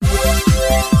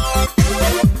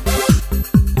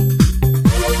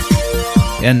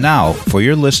And now, for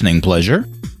your listening pleasure.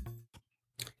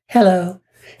 Hello,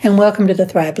 and welcome to the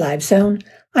Thrive Live Zone.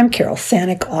 I'm Carol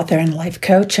Sanick, author and life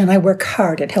coach, and I work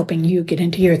hard at helping you get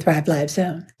into your Thrive Live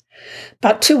Zone.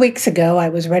 About 2 weeks ago, I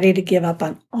was ready to give up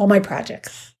on all my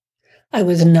projects. I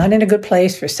was not in a good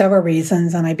place for several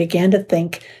reasons, and I began to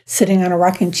think sitting on a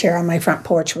rocking chair on my front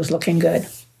porch was looking good.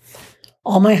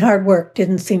 All my hard work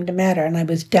didn't seem to matter, and I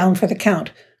was down for the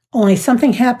count. Only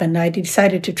something happened. I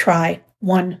decided to try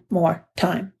one more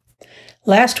time.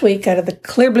 Last week, out of the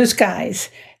clear blue skies,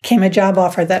 came a job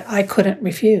offer that I couldn't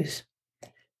refuse.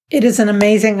 It is an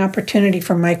amazing opportunity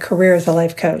for my career as a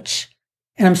life coach,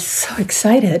 and I'm so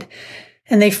excited.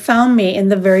 And they found me in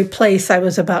the very place I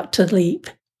was about to leave,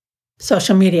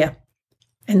 social media,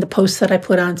 and the posts that I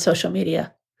put on social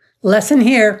media. Lesson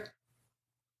here.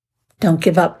 Don't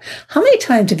give up. How many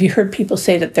times have you heard people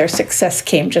say that their success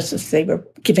came just as they were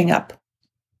giving up?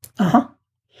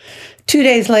 2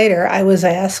 days later, I was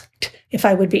asked if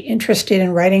I would be interested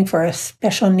in writing for a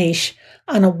special niche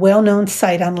on a well-known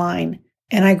site online,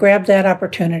 and I grabbed that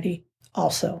opportunity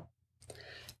also.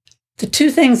 The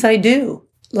two things I do,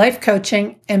 life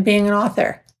coaching and being an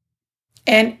author.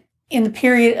 And in the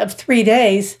period of 3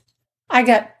 days, I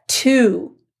got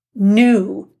 2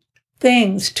 new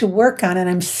things to work on, and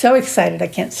I'm so excited. I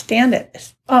can't stand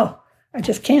it. I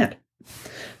just can't.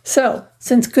 So,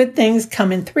 since good things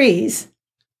come in threes,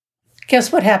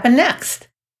 guess what happened next?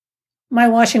 My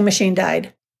washing machine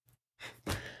died.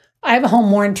 I have a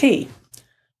home warranty,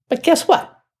 but guess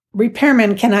what?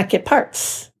 Repairmen cannot get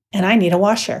parts, and I need a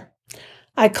washer.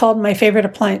 I called my favorite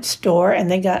appliance store,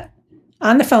 and they got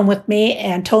on the phone with me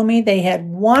and told me they had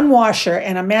one washer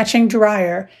and a matching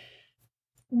dryer,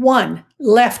 one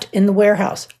left in the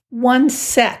warehouse, one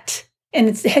set. And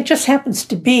it just happens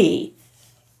to be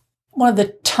one of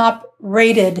the top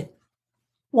rated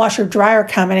washer-dryer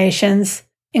combinations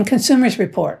in Consumers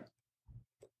Report.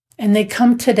 And they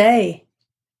come today.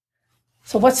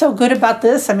 So what's so good about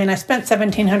this? I mean, I spent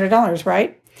 $1,700,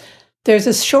 right? There's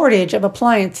a shortage of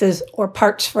appliances or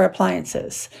parts for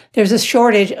appliances. There's a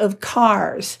shortage of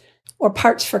cars or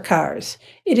parts for cars.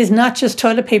 It is not just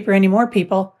toilet paper anymore,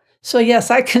 people. So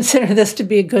yes, I consider this to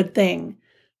be a good thing.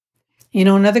 You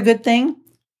know, another good thing?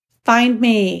 Find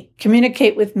me,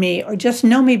 communicate with me, or just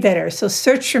know me better. So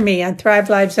search for me on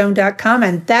ThriveLiveZone.com,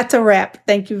 and that's a wrap.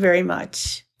 Thank you very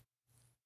much.